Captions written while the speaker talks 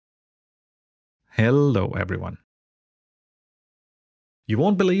Hello everyone. You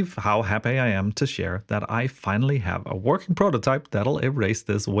won't believe how happy I am to share that I finally have a working prototype that'll erase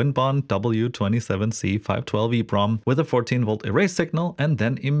this WinBond W27C512 EEPROM with a 14-volt erase signal and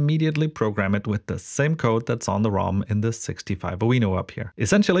then immediately program it with the same code that's on the ROM in the 65 Arduino up here,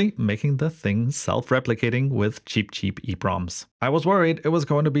 essentially making the thing self-replicating with cheap EEPROMs. I was worried it was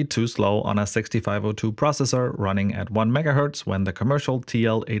going to be too slow on a 6502 processor running at 1 MHz when the commercial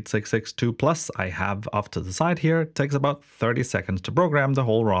TL8662 Plus I have off to the side here takes about 30 seconds to program the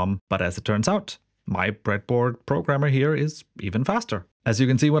whole ROM, but as it turns out, my breadboard programmer here is even faster. As you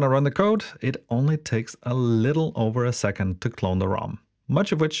can see when I run the code, it only takes a little over a second to clone the ROM,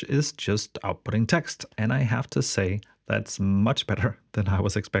 much of which is just outputting text, and I have to say that's much better than I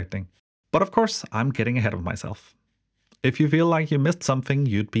was expecting. But of course, I'm getting ahead of myself. If you feel like you missed something,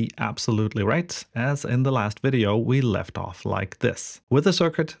 you'd be absolutely right, as in the last video we left off like this, with a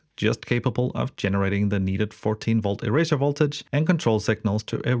circuit just capable of generating the needed 14-volt eraser voltage and control signals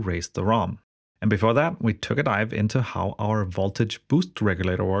to erase the ROM. And before that, we took a dive into how our voltage boost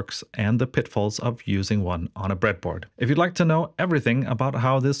regulator works and the pitfalls of using one on a breadboard. If you'd like to know everything about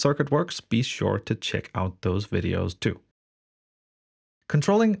how this circuit works, be sure to check out those videos too.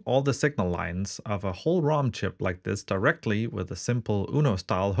 Controlling all the signal lines of a whole ROM chip like this directly with a simple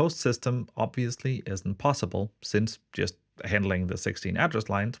UNO-style host system obviously isn't possible, since just handling the 16 address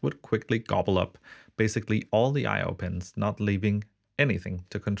lines would quickly gobble up basically all the I/O pins, not leaving anything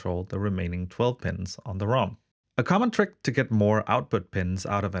to control the remaining 12 pins on the ROM. A common trick to get more output pins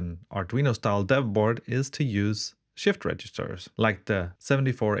out of an Arduino-style dev board is to use shift registers, like the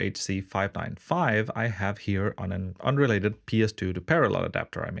 74HC595 I have here on an unrelated PS2 to parallel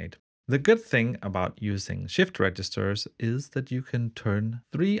adapter I made. The good thing about using shift registers is that you can turn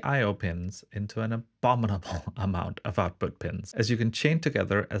 3 I/O pins into an abominable amount of output pins, as you can chain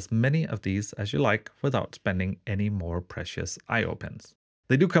together as many of these as you like without spending any more precious I/O pins.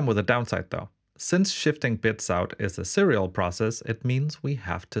 They do come with a downside though. Since shifting bits out is a serial process, it means we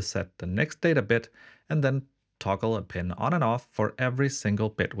have to set the next data bit and then toggle a pin on and off for every single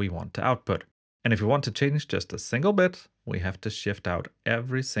bit we want to output. And if we want to change just a single bit, we have to shift out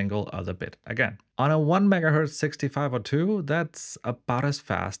every single other bit again. On a 1 MHz 6502, that's about as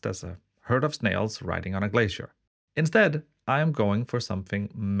fast as a herd of snails riding on a glacier. Instead, I am going for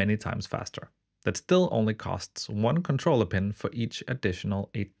something many times faster, that still only costs 1 controller pin for each additional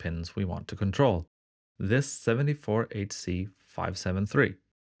 8 pins we want to control. This 74HC573.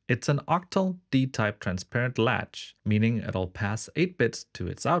 It's an octal D-type transparent latch, meaning it'll pass 8 bits to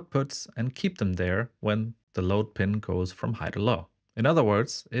its outputs and keep them there when the load pin goes from high to low. In other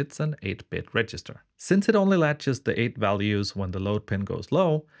words, it's an 8-bit register. Since it only latches the 8 values when the load pin goes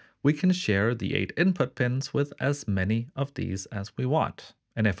low, we can share the 8 input pins with as many of these as we want.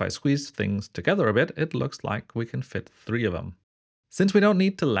 And if I squeeze things together a bit, it looks like we can fit 3 of them. Since we don't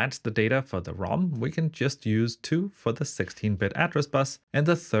need to latch the data for the ROM, we can just use 2 for the 16-bit address bus and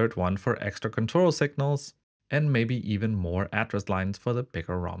the third one for extra control signals, and maybe even more address lines for the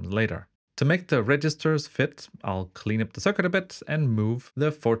bigger ROMs later. To make the registers fit, I'll clean up the circuit a bit and move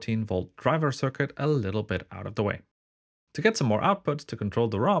the 14-volt driver circuit a little bit out of the way. To get some more outputs to control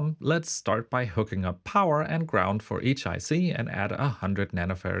the ROM, let's start by hooking up power and ground for each IC and add a 100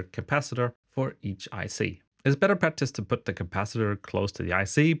 nanofarad capacitor for each IC. It's better practice to put the capacitor close to the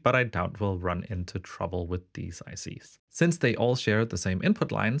IC, but I doubt we'll run into trouble with these ICs. Since they all share the same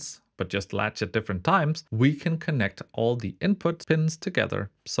input lines, but just latch at different times, we can connect all the input pins together,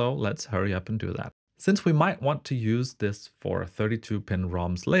 so let's hurry up and do that. Since we might want to use this for 32-pin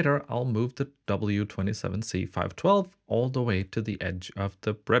ROMs later, I'll move the W27C512 all the way to the edge of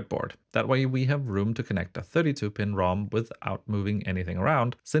the breadboard. That way we have room to connect a 32-pin ROM without moving anything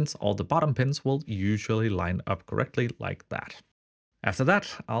around, since all the bottom pins will usually line up correctly like that. After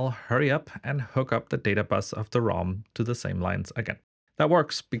that, I'll hurry up and hook up the data bus of the ROM to the same lines again. That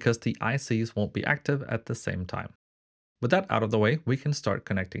works because the ICs won't be active at the same time. With that out of the way, we can start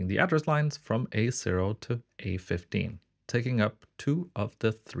connecting the address lines from A0 to A15, taking up 2 of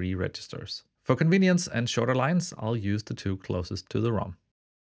the 3 registers. For convenience and shorter lines, I'll use the 2 closest to the ROM.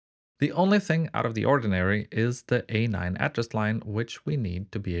 The only thing out of the ordinary is the A9 address line, which we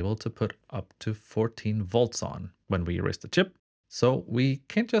need to be able to put up to 14 volts on when we erase the chip, so we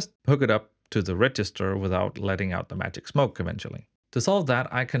can't just hook it up to the register without letting out the magic smoke eventually. To solve that,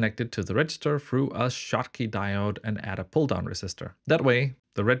 I connected to the register through a Schottky diode and add a pull-down resistor. That way,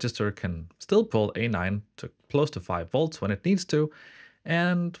 the register can still pull A9 to close to 5 volts when it needs to,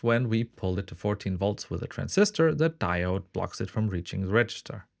 and when we pull it to 14 volts with a transistor, the diode blocks it from reaching the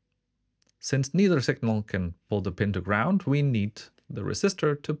register. Since neither signal can pull the pin to ground, we need the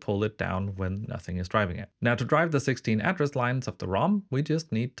resistor to pull it down when nothing is driving it. Now to drive the 16 address lines of the ROM, we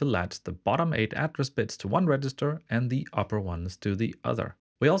just need to latch the bottom 8 address bits to one register and the upper ones to the other.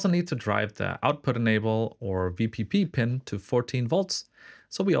 We also need to drive the output enable or VPP pin to 14 volts,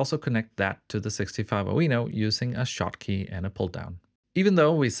 so we also connect that to the 65 Arduino using a Schottky and a pull down. Even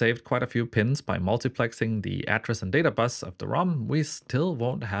though we saved quite a few pins by multiplexing the address and data bus of the ROM, we still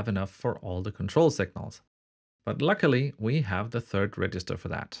won't have enough for all the control signals. But luckily, we have the third register for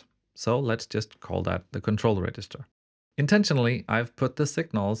that. So let's just call that the control register. Intentionally, I've put the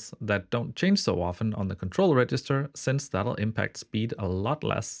signals that don't change so often on the control register, since that'll impact speed a lot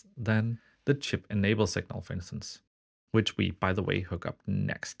less than the chip enable signal, for instance, which we, by the way, hook up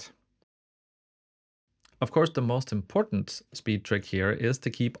next. Of course, the most important speed trick here is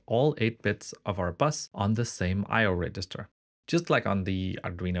to keep all 8 bits of our bus on the same I/O register. Just like on the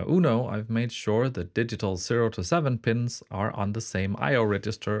Arduino Uno, I've made sure the digital 0 to 7 pins are on the same I/O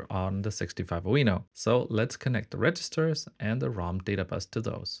register on the 65 Arduino. So let's connect the registers and the ROM data bus to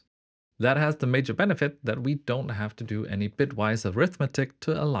those. That has the major benefit that we don't have to do any bitwise arithmetic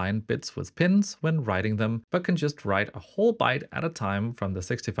to align bits with pins when writing them, but can just write a whole byte at a time from the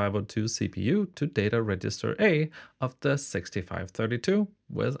 6502 CPU to data register A of the 6532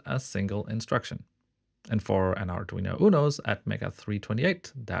 with a single instruction. And for an Arduino Unos at Mega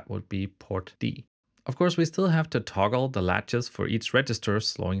 328, that would be port D. Of course, we still have to toggle the latches for each register,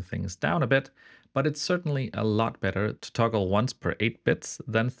 slowing things down a bit, but it's certainly a lot better to toggle once per 8 bits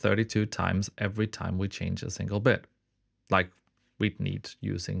than 32 times every time we change a single bit, like we'd need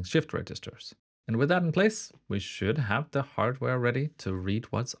using shift registers. And with that in place, we should have the hardware ready to read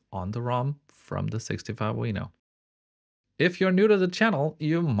what's on the ROM from the 65 Arduino. If you're new to the channel,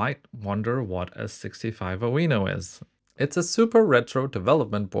 you might wonder what a 65 Arduino is. It's a super retro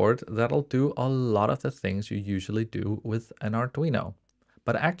development board that'll do a lot of the things you usually do with an Arduino.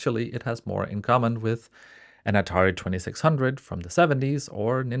 But actually it has more in common with an Atari 2600 from the 70s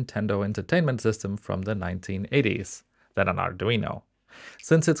or Nintendo Entertainment System from the 1980s than an Arduino,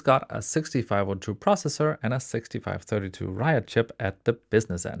 since it's got a 6502 processor and a 6532 Riot chip at the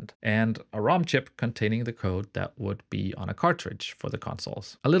business end, and a ROM chip containing the code that would be on a cartridge for the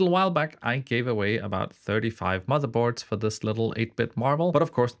consoles. A little while back, I gave away about 35 motherboards for this little 8-bit marvel, but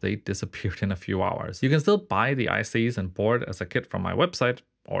of course they disappeared in a few hours. You can still buy the ICs and board as a kit from my website,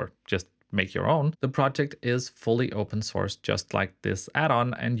 or just make your own. The project is fully open source, just like this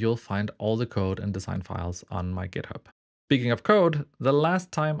add-on, and you'll find all the code and design files on my GitHub. Speaking of code, the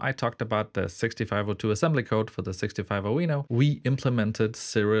last time I talked about the 6502 assembly code for the 65 Arduino, we implemented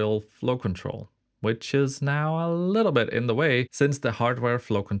serial flow control, which is now a little bit in the way. Since the hardware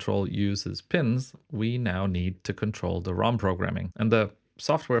flow control uses pins, we now need to control the ROM programming, and the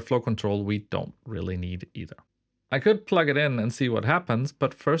software flow control we don't really need either. I could plug it in and see what happens,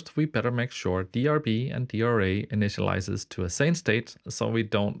 but first we better make sure DRB and DRA initializes to a sane state so we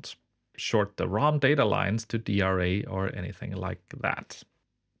don't short the ROM data lines to DRA or anything like that.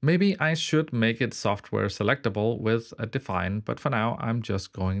 Maybe I should make it software selectable with a define, but for now I'm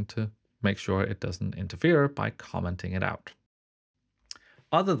just going to make sure it doesn't interfere by commenting it out.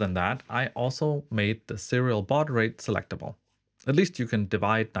 Other than that, I also made the serial baud rate selectable. At least you can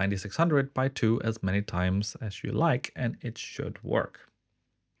divide 9600 by 2 as many times as you like, and it should work.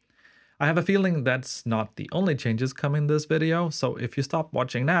 I have a feeling that's not the only changes coming in this video, so if you stop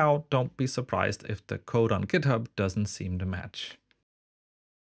watching now, don't be surprised if the code on GitHub doesn't seem to match.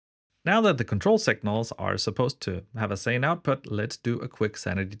 Now that the control signals are supposed to have a sane output, let's do a quick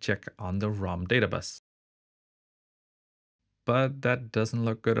sanity check on the ROM data bus. But that doesn't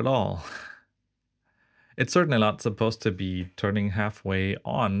look good at all. It's certainly not supposed to be turning halfway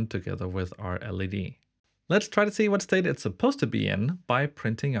on together with our LED. Let's try to see what state it's supposed to be in by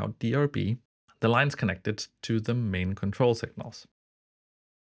printing out DRB, the lines connected to the main control signals.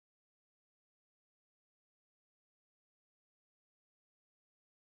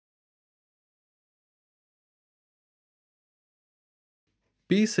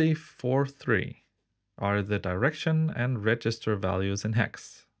 BC43 are the direction and register values in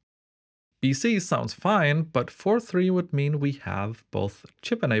hex. BC sounds fine, but 43 would mean we have both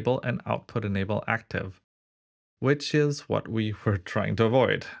chip enable and output enable active, which is what we were trying to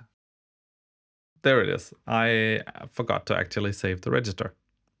avoid. There it is. I forgot to actually save the register.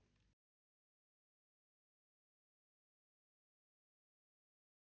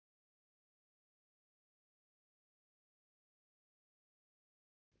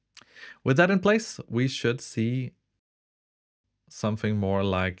 With that in place, we should see something more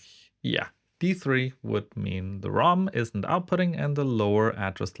like, yeah, D3 would mean the ROM isn't outputting and the lower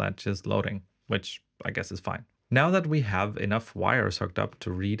address latch is loading, which I guess is fine. Now that we have enough wires hooked up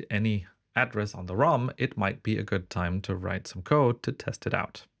to read any address on the ROM, it might be a good time to write some code to test it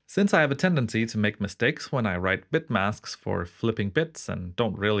out. Since I have a tendency to make mistakes when I write bit masks for flipping bits and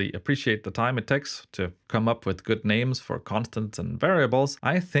don't really appreciate the time it takes to come up with good names for constants and variables,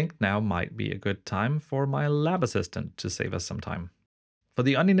 I think now might be a good time for my lab assistant to save us some time. For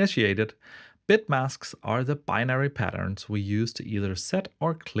the uninitiated, bit masks are the binary patterns we use to either set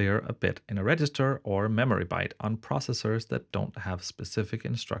or clear a bit in a register or memory byte on processors that don't have specific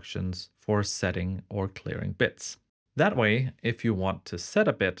instructions for setting or clearing bits. That way, if you want to set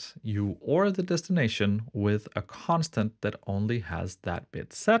a bit, you OR the destination with a constant that only has that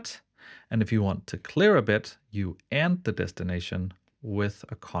bit set. And if you want to clear a bit, you AND the destination with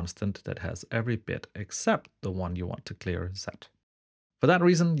a constant that has every bit except the one you want to clear set. For that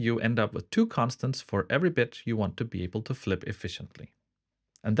reason, you end up with two constants for every bit you want to be able to flip efficiently.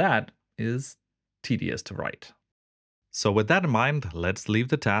 And that is tedious to write. So with that in mind, let's leave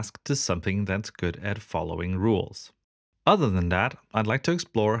the task to something that's good at following rules. Other than that, I'd like to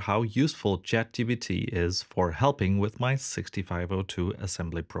explore how useful ChatGPT is for helping with my 6502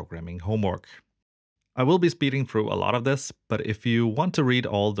 assembly programming homework. I will be speeding through a lot of this, but if you want to read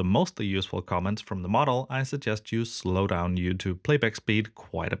all the mostly useful comments from the model, I suggest you slow down YouTube playback speed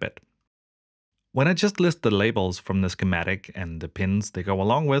quite a bit. When I just list the labels from the schematic and the pins they go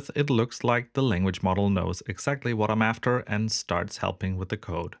along with, it looks like the language model knows exactly what I'm after and starts helping with the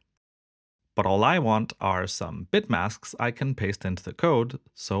code. But all I want are some bit masks I can paste into the code,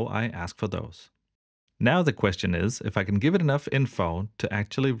 so I ask for those. Now the question is if I can give it enough info to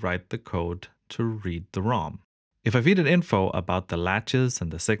actually write the code to read the ROM. If I feed it info about the latches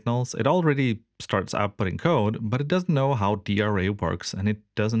and the signals, it already starts outputting code, but it doesn't know how DRA works and it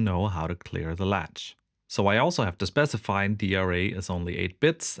doesn't know how to clear the latch. So I also have to specify DRA is only 8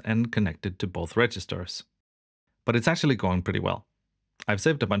 bits and connected to both registers. But it's actually going pretty well. I've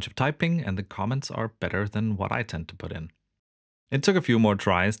saved a bunch of typing and the comments are better than what I tend to put in. It took a few more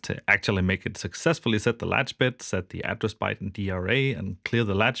tries to actually make it successfully set the latch bit, set the address byte in DRA, and clear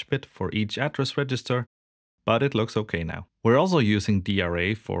the latch bit for each address register, but it looks okay now. We're also using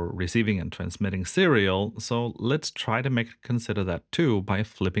DRA for receiving and transmitting serial, so let's try to make it consider that too by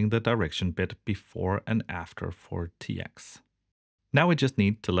flipping the direction bit before and after for TX. Now we just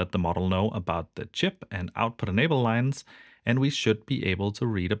need to let the model know about the chip and output enable lines, and we should be able to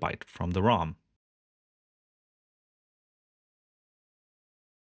read a byte from the ROM.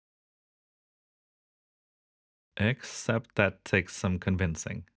 Except that takes some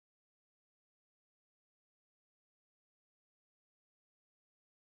convincing.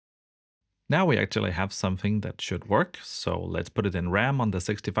 Now we actually have something that should work, so let's put it in RAM on the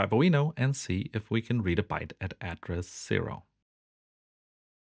 65 Uno and see if we can read a byte at address 0.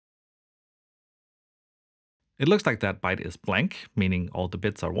 It looks like that byte is blank, meaning all the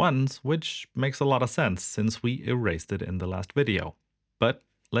bits are ones, which makes a lot of sense since we erased it in the last video. But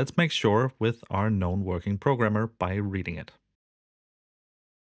let's make sure with our known working programmer by reading it.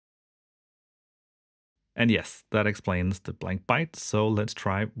 And yes, that explains the blank byte, so let's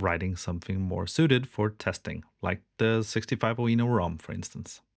try writing something more suited for testing, like the 65 Uno ROM for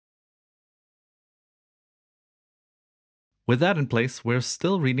instance. With that in place, we're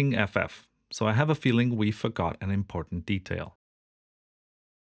still reading FF, so I have a feeling we forgot an important detail.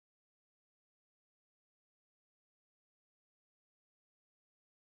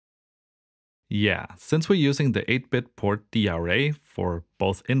 Yeah, since we're using the 8-bit port DRA for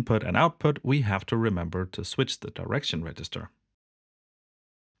both input and output, we have to remember to switch the direction register.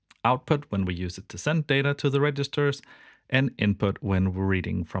 Output when we use it to send data to the registers, and input when we're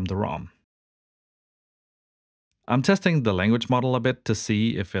reading from the ROM. I'm testing the language model a bit to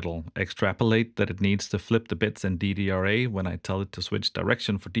see if it'll extrapolate that it needs to flip the bits in DDRA when I tell it to switch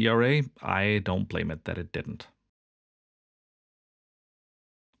direction for DRA. I don't blame it that it didn't.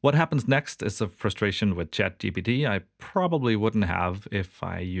 What happens next is a frustration with ChatGPT I probably wouldn't have if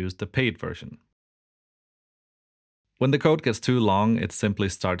I used the paid version. When the code gets too long, it simply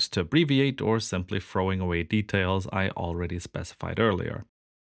starts to abbreviate or simply throwing away details I already specified earlier.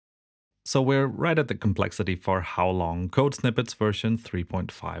 So we're right at the complexity for how long code snippets version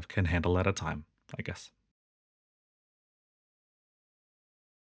 3.5 can handle at a time, I guess.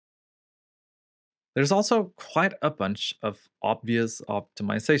 There's also quite a bunch of obvious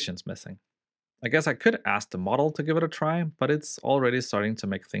optimizations missing. I guess I could ask the model to give it a try, but it's already starting to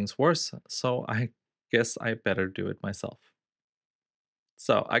make things worse, so I guess I better do it myself.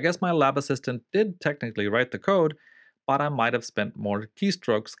 So I guess my lab assistant did technically write the code, but I might have spent more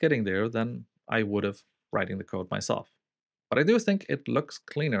keystrokes getting there than I would have writing the code myself. But I do think it looks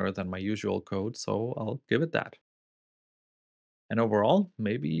cleaner than my usual code, so I'll give it that. And overall,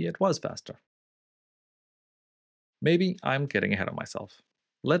 maybe it was faster. Maybe I'm getting ahead of myself.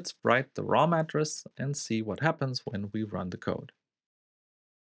 Let's write the ROM address and see what happens when we run the code.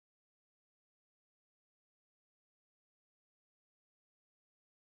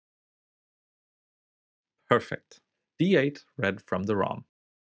 Perfect. D8 read from the ROM.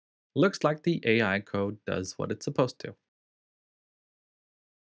 Looks like the AI code does what it's supposed to.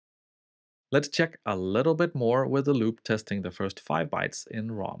 Let's check a little bit more with the loop testing the first 5 bytes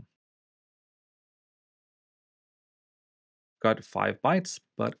in ROM. Got 5 bytes,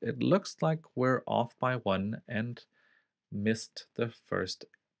 but it looks like we're off by 1 and missed the first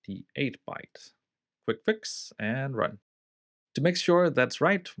D8 byte. Quick fix and run. To make sure that's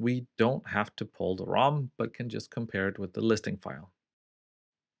right, we don't have to pull the ROM, but can just compare it with the listing file.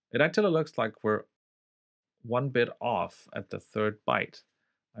 It actually looks like we're 1 bit off at the third byte.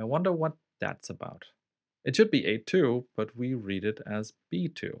 I wonder what that's about. It should be A2, but we read it as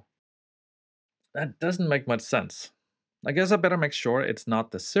B2. That doesn't make much sense. I guess I better make sure it's not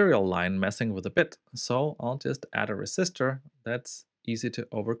the serial line messing with a bit, so I'll just add a resistor that's easy to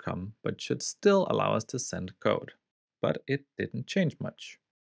overcome but should still allow us to send code. But it didn't change much.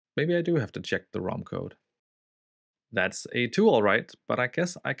 Maybe I do have to check the ROM code. That's A2 alright, but I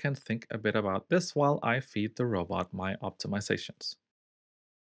guess I can think a bit about this while I feed the robot my optimizations.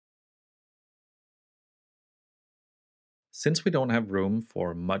 Since we don't have room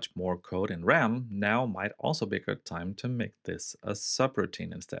for much more code in RAM, now might also be a good time to make this a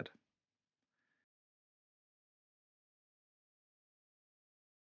subroutine instead.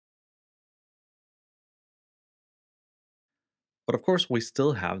 But of course, we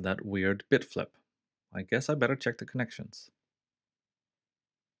still have that weird bit flip. I guess I better check the connections.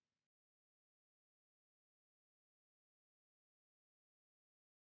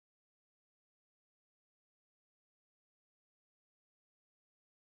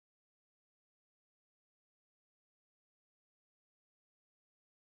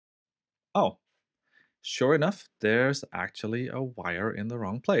 Oh, sure enough, there's actually a wire in the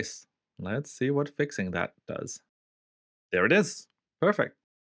wrong place. Let's see what fixing that does. There it is. Perfect.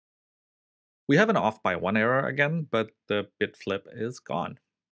 We have an off by 1 error again, but the bit flip is gone.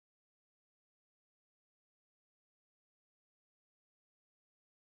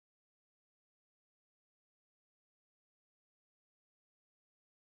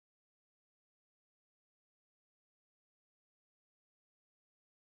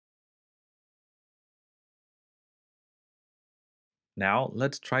 Now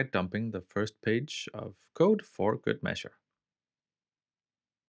let's try dumping the first page of code for good measure.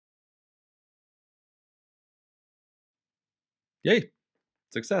 Yay!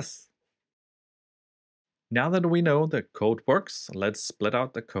 Success! Now that we know the code works, let's split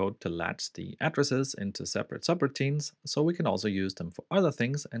out the code to latch the addresses into separate subroutines so we can also use them for other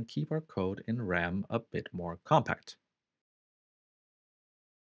things and keep our code in RAM a bit more compact.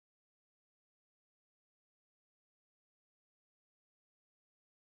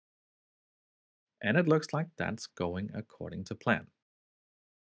 And it looks like that's going according to plan.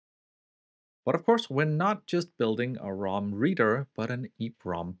 But of course, we're not just building a ROM reader, but an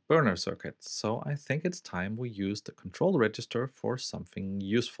EEPROM burner circuit, so I think it's time we use the control register for something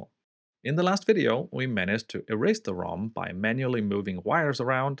useful. In the last video, we managed to erase the ROM by manually moving wires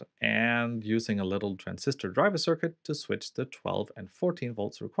around and using a little transistor driver circuit to switch the 12 and 14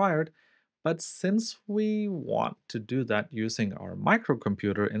 volts required. But since we want to do that using our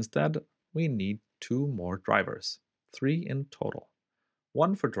microcomputer instead, we need 2 more drivers, 3 in total.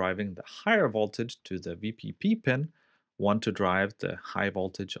 One for driving the higher voltage to the VPP pin, one to drive the high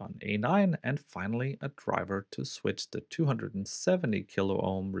voltage on A9, and finally a driver to switch the 270 kilo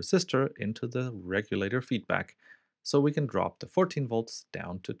ohm resistor into the regulator feedback so we can drop the 14 volts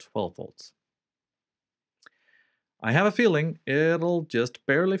down to 12 volts. I have a feeling it'll just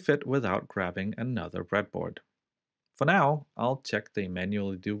barely fit without grabbing another breadboard. For now, I'll check they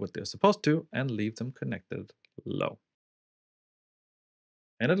manually do what they're supposed to and leave them connected low.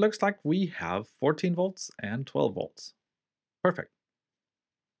 And it looks like we have 14 volts and 12 volts. Perfect.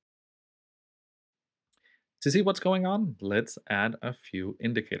 To see what's going on, let's add a few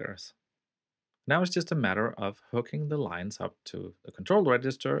indicators. Now it's just a matter of hooking the lines up to the control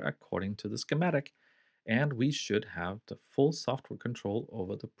register according to the schematic, and we should have the full software control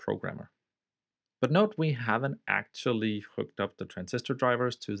over the programmer. But note we haven't actually hooked up the transistor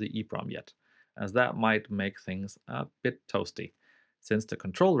drivers to the EEPROM yet, as that might make things a bit toasty, since the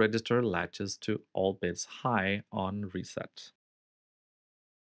control register latches to all bits high on reset.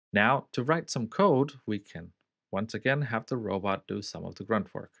 Now, to write some code, we can once again have the robot do some of the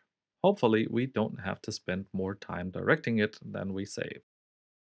grunt work. Hopefully, we don't have to spend more time directing it than we save.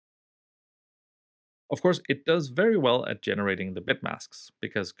 Of course, it does very well at generating the bit masks,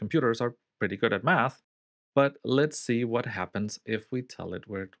 because computers are pretty good at math, but let's see what happens if we tell it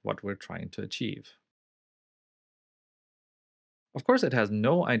what we're trying to achieve. Of course, it has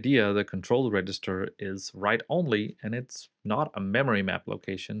no idea the control register is write only, and it's not a memory map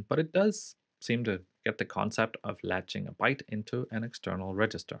location, but it does seem to get the concept of latching a byte into an external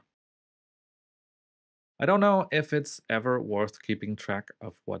register. I don't know if it's ever worth keeping track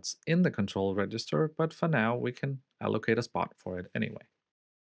of what's in the control register, but for now we can allocate a spot for it anyway.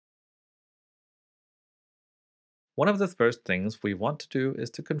 One of the first things we want to do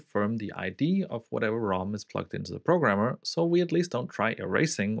is to confirm the ID of whatever ROM is plugged into the programmer, so we at least don't try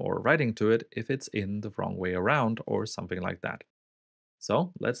erasing or writing to it if it's in the wrong way around or something like that.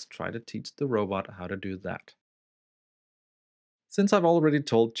 So let's try to teach the robot how to do that. Since I've already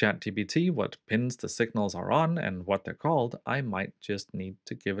told ChatGPT what pins the signals are on and what they're called, I might just need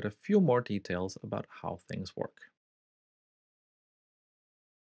to give it a few more details about how things work.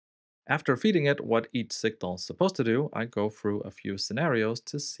 After feeding it what each signal is supposed to do, I go through a few scenarios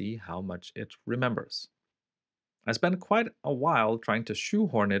to see how much it remembers. I spend quite a while trying to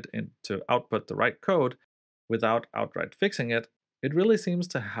shoehorn it in to output the right code without outright fixing it. It really seems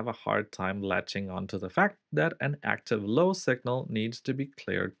to have a hard time latching onto the fact that an active low signal needs to be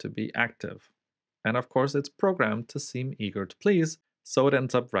cleared to be active. And of course, it's programmed to seem eager to please, so it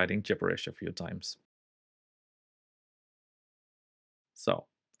ends up writing gibberish a few times. So,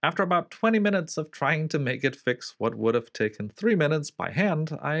 after about 20 minutes of trying to make it fix what would have taken 3 minutes by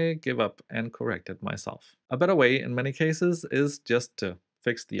hand, I give up and correct it myself. A better way, in many cases, is just to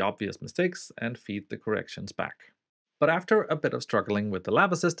fix the obvious mistakes and feed the corrections back. But after a bit of struggling with the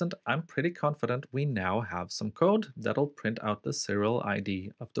lab assistant, I'm pretty confident we now have some code that'll print out the serial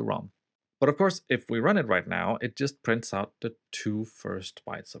ID of the ROM. But of course, if we run it right now, it just prints out the two first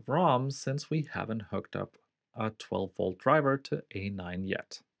bytes of ROM since we haven't hooked up a 12-volt driver to A9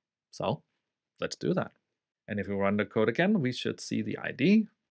 yet. So let's do that. And if we run the code again, we should see the ID,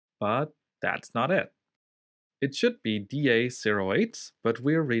 but that's not it. It should be DA08, but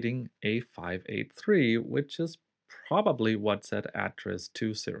we're reading A583, which is probably what's at address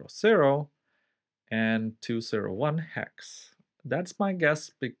 200 and 201 hex. That's my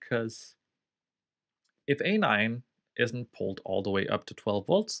guess because if A9 isn't pulled all the way up to 12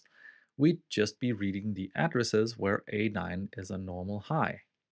 volts, we'd just be reading the addresses where A9 is a normal high.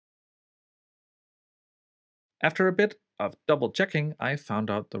 After a bit of double checking, I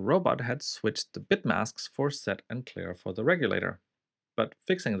found out the robot had switched the bit masks for set and clear for the regulator. But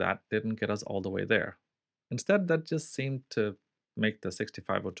fixing that didn't get us all the way there. Instead, that just seemed to make the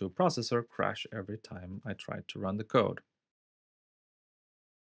 6502 processor crash every time I tried to run the code.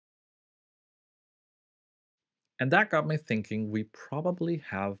 And that got me thinking we probably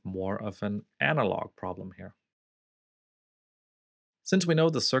have more of an analog problem here. Since we know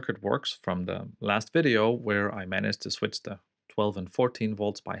the circuit works from the last video where I managed to switch the 12 and 14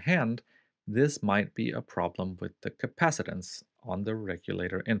 volts by hand, this might be a problem with the capacitance on the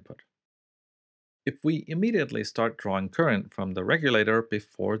regulator input. If we immediately start drawing current from the regulator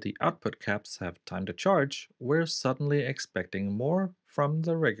before the output caps have time to charge, we're suddenly expecting more from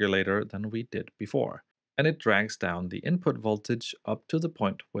the regulator than we did before, and it drags down the input voltage up to the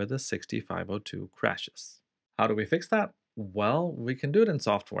point where the 6502 crashes. How do we fix that? Well, we can do it in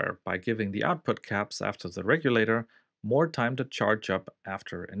software by giving the output caps after the regulator more time to charge up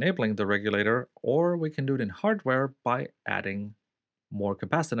after enabling the regulator, or we can do it in hardware by adding more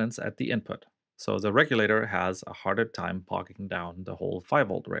capacitance at the input. So the regulator has a harder time bogging down the whole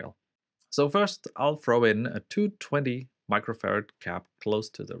 5-volt rail. So first, I'll throw in a 220 microfarad cap close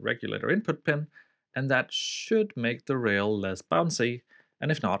to the regulator input pin, and that should make the rail less bouncy,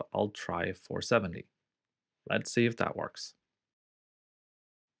 and if not, I'll try 470. Let's see if that works.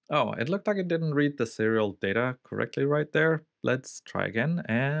 Oh, it looked like it didn't read the serial data correctly right there. Let's try again,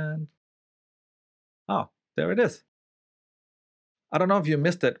 and oh, there it is. I don't know if you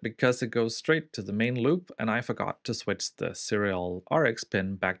missed it because it goes straight to the main loop and I forgot to switch the serial RX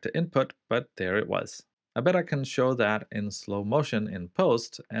pin back to input, but there it was. I bet I can show that in slow motion in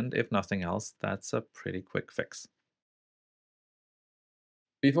post, and if nothing else, that's a pretty quick fix.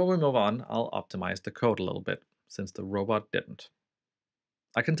 Before we move on, I'll optimize the code a little bit, since the robot didn't.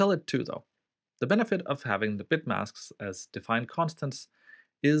 I can tell it too though. The benefit of having the bit masks as defined constants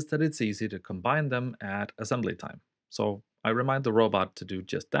is that it's easy to combine them at assembly time. So I remind the robot to do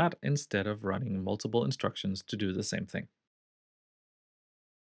just that instead of running multiple instructions to do the same thing.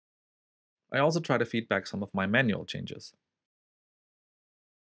 I also try to feedback some of my manual changes.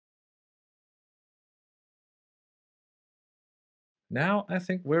 Now I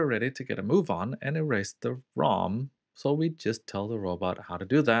think we're ready to get a move on and erase the ROM, so we just tell the robot how to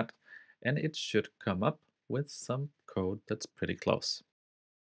do that, and it should come up with some code that's pretty close.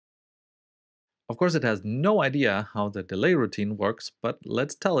 Of course, it has no idea how the delay routine works, but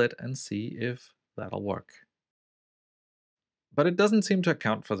let's tell it and see if that'll work. But it doesn't seem to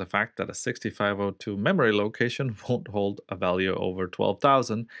account for the fact that a 6502 memory location won't hold a value over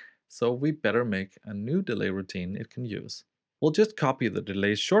 12,000, so we better make a new delay routine it can use. We'll just copy the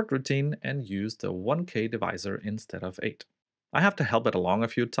delay short routine and use the 1K divisor instead of 8. I have to help it along a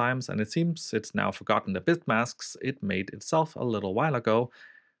few times, and it seems it's now forgotten the bit masks it made itself a little while ago,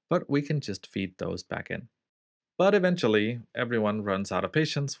 but we can just feed those back in. But eventually, everyone runs out of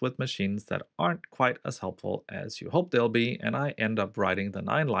patience with machines that aren't quite as helpful as you hope they'll be, and I end up writing the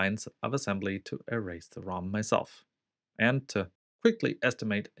 9 lines of assembly to erase the ROM myself. And to quickly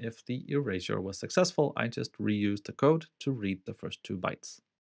estimate if the erasure was successful, I just reused the code to read the first 2 bytes.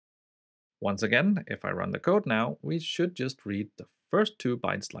 Once again, if I run the code now, we should just read the first 2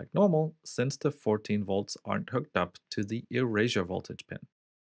 bytes like normal, since the 14 volts aren't hooked up to the erasure voltage pin.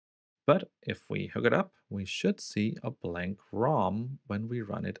 But if we hook it up, we should see a blank ROM when we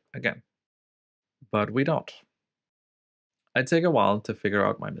run it again. But we don't. I take a while to figure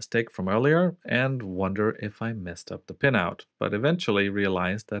out my mistake from earlier and wonder if I messed up the pinout, but eventually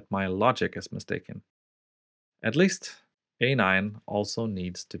realize that my logic is mistaken. At least A9 also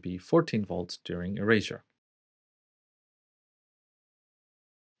needs to be 14 volts during erasure.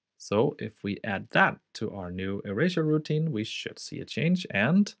 So if we add that to our new erasure routine, we should see a change,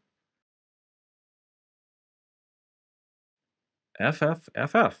 and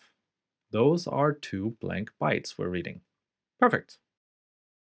FFFF. Those are 2 blank bytes we're reading. Perfect.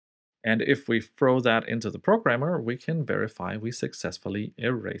 And if we throw that into the programmer, we can verify we successfully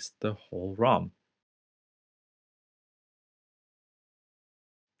erased the whole ROM.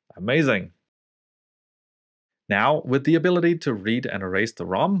 Amazing! Now, with the ability to read and erase the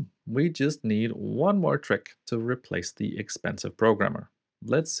ROM, we just need one more trick to replace the expensive programmer.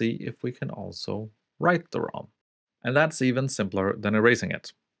 Let's see if we can also write the ROM. And that's even simpler than erasing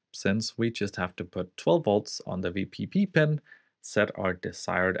it, since we just have to put 12 volts on the VPP pin, set our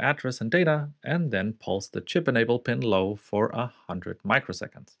desired address and data, and then pulse the chip enable pin low for 100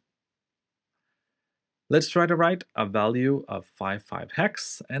 microseconds. Let's try to write a value of 55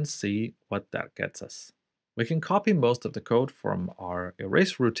 hex and see what that gets us. We can copy most of the code from our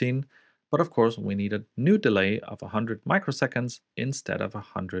erase routine, but of course we need a new delay of 100 microseconds instead of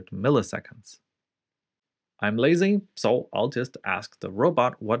 100 milliseconds. I'm lazy, so I'll just ask the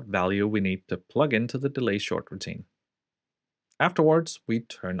robot what value we need to plug into the delay short routine. Afterwards, we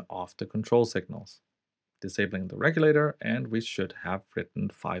turn off the control signals, disabling the regulator, and we should have written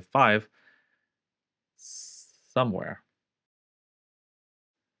 55 somewhere.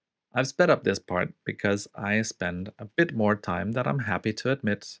 I've sped up this part because I spend a bit more time than I'm happy to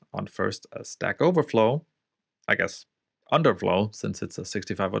admit on first a Stack Overflow, I guess underflow since it's a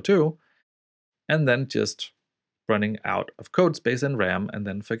 6502, and then just running out of code space in RAM and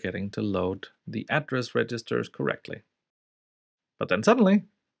then forgetting to load the address registers correctly. But then suddenly,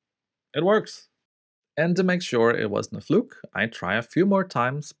 it works. And to make sure it wasn't a fluke, I try a few more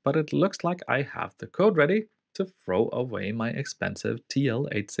times, but it looks like I have the code ready to throw away my expensive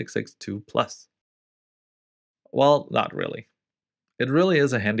TL8662 Plus. Well, not really. It really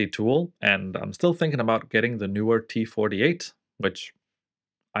is a handy tool, and I'm still thinking about getting the newer T48, which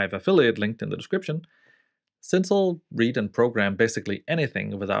I have affiliate linked in the description, since I'll read and program basically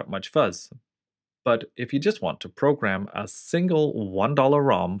anything without much fuzz. But if you just want to program a single $1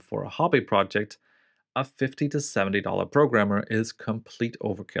 ROM for a hobby project, a $50 to $70 programmer is complete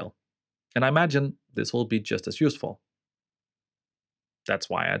overkill. And I imagine this will be just as useful. That's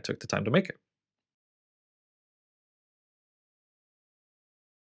why I took the time to make it.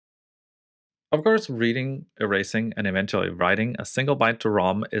 Of course, reading, erasing, and eventually writing a single byte to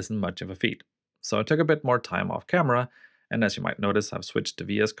ROM isn't much of a feat. So I took a bit more time off camera, and as you might notice, I've switched to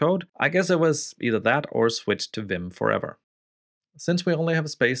VS Code. I guess it was either that or switch to Vim forever. Since we only have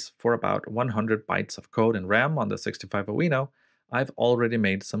space for about 100 bytes of code in RAM on the 65 Arduino, I've already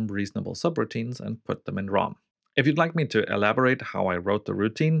made some reasonable subroutines and put them in ROM. If you'd like me to elaborate how I wrote the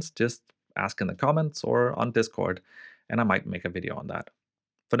routines, just ask in the comments or on Discord, and I might make a video on that.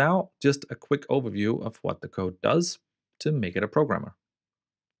 For now, just a quick overview of what the code does to make it a programmer.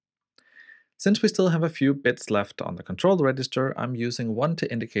 Since we still have a few bits left on the control register, I'm using one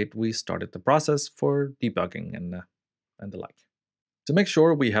to indicate we started the process for debugging and the like. To make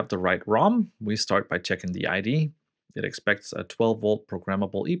sure we have the right ROM, we start by checking the ID. It expects a 12-volt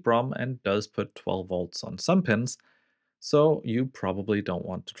programmable EEPROM and does put 12 volts on some pins, so you probably don't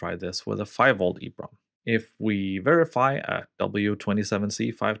want to try this with a 5-volt EEPROM. If we verify a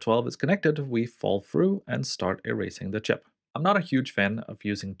W27C512 is connected, we fall through and start erasing the chip. I'm not a huge fan of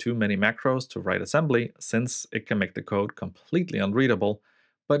using too many macros to write assembly since it can make the code completely unreadable,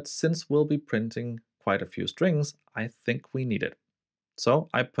 but since we'll be printing quite a few strings, I think we need it. So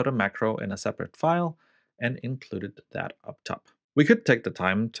I put a macro in a separate file and included that up top. We could take the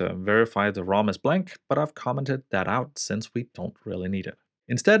time to verify the ROM is blank, but I've commented that out since we don't really need it.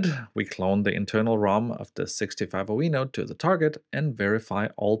 Instead, we clone the internal ROM of the 65OE node to the target and verify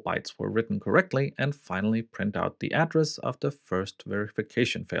all bytes were written correctly, and finally print out the address of the first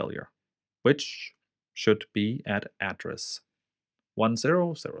verification failure, which should be at address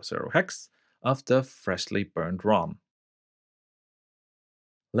 1000 hex of the freshly burned ROM.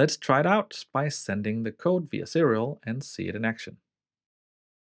 Let's try it out by sending the code via serial and see it in action.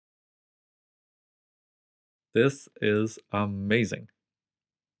 This is amazing.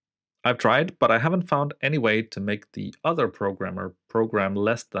 I've tried, but I haven't found any way to make the other programmer program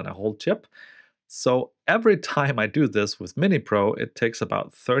less than a whole chip. So every time I do this with MiniPro, it takes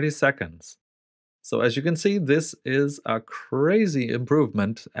about 30 seconds. So as you can see, this is a crazy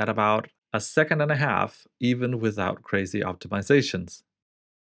improvement at about a second and a half, even without crazy optimizations.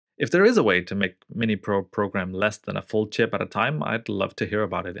 If there is a way to make MiniPro program less than a full chip at a time, I'd love to hear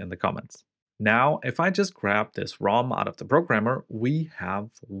about it in the comments. Now, if I just grab this ROM out of the programmer, we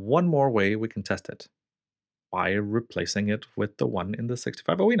have one more way we can test it by replacing it with the one in the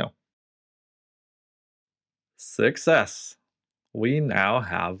 65 Success! We now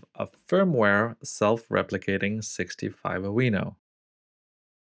have a firmware self-replicating 65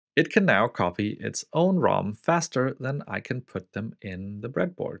 It can now copy its own ROM faster than I can put them in the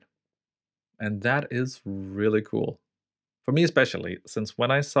breadboard. And that is really cool. For me especially, since when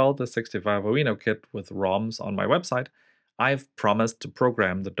I sell the 65 kit with ROMs on my website, I've promised to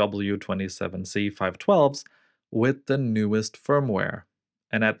program the W27C512s with the newest firmware.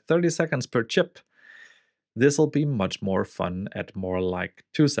 And at 30 seconds per chip, this'll be much more fun at more like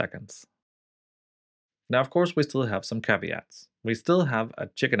 2 seconds. Now, of course, we still have some caveats. We still have a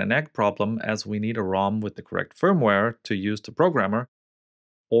chicken and egg problem as we need a ROM with the correct firmware to use the programmer,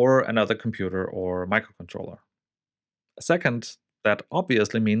 or another computer or microcontroller. Second, that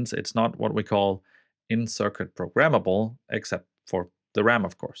obviously means it's not what we call in-circuit programmable, except for the RAM,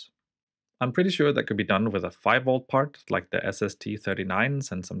 of course. I'm pretty sure that could be done with a 5-volt part, like the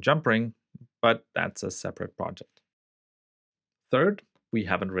SST39s and some jump ring, but that's a separate project. Third, we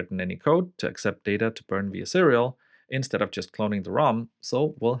haven't written any code to accept data to burn via serial, instead of just cloning the ROM,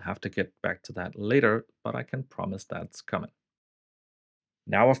 so we'll have to get back to that later, but I can promise that's coming.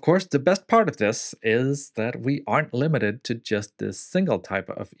 Now, of course, the best part of this is that we aren't limited to just this single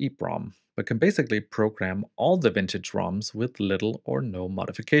type of EEPROM, but can basically program all the vintage ROMs with little or no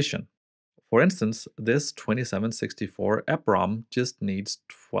modification. For instance, this 2764 EPROM just needs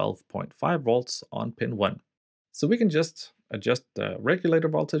 12.5 volts on pin 1. So we can just adjust the regulator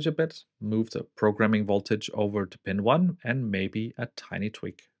voltage a bit, move the programming voltage over to pin 1, and maybe a tiny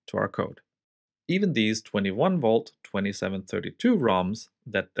tweak to our code. Even these 21-volt 2732 ROMs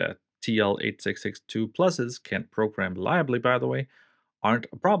that the TL8662 pluses can't program reliably, by the way, aren't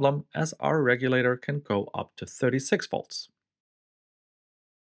a problem as our regulator can go up to 36 volts.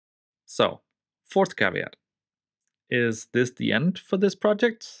 So, fourth caveat. Is this the end for this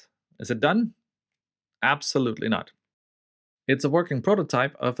project? Is it done? Absolutely not. It's a working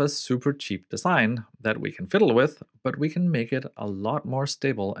prototype of a super cheap design that we can fiddle with, but we can make it a lot more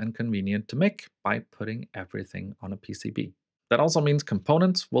stable and convenient to make by putting everything on a PCB. That also means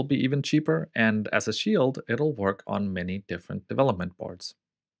components will be even cheaper, and as a shield, it'll work on many different development boards.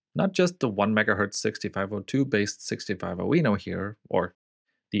 Not just the 1 MHz 6502 based 65 Uno here, or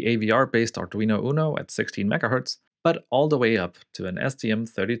the AVR based Arduino Uno at 16 MHz, but all the way up to an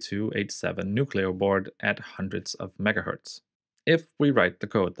STM32H7 Nucleo board at hundreds of megahertz. If we write the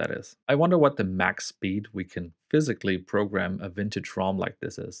code, that is. I wonder what the max speed we can physically program a vintage ROM like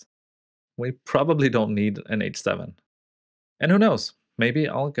this is. We probably don't need an H7. And who knows, maybe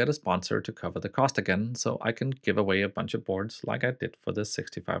I'll get a sponsor to cover the cost again so I can give away a bunch of boards like I did for the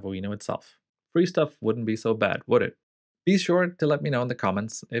 65 Uno itself. Free stuff wouldn't be so bad, would it? Be sure to let me know in the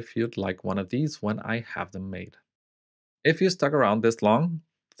comments if you'd like one of these when I have them made. If you stuck around this long,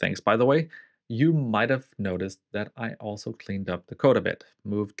 thanks by the way, you might have noticed that I also cleaned up the code a bit,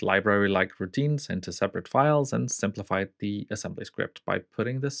 moved library-like routines into separate files, and simplified the assembly script by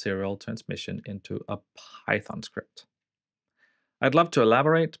putting the serial transmission into a Python script. I'd love to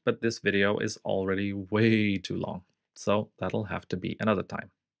elaborate, but this video is already way too long, so that'll have to be another time.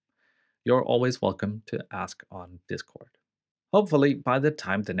 You're always welcome to ask on Discord. Hopefully, by the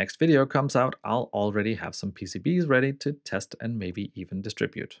time the next video comes out, I'll already have some PCBs ready to test and maybe even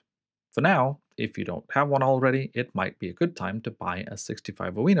distribute. For now, if you don't have one already, it might be a good time to buy a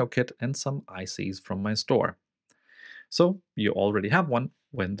 65 Arduino kit and some ICs from my store. So you already have one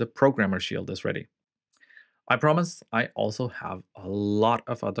when the programmer shield is ready. I promise I also have a lot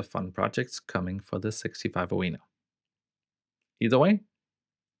of other fun projects coming for the 65 Arduino. Either way,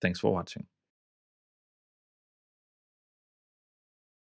 thanks for watching.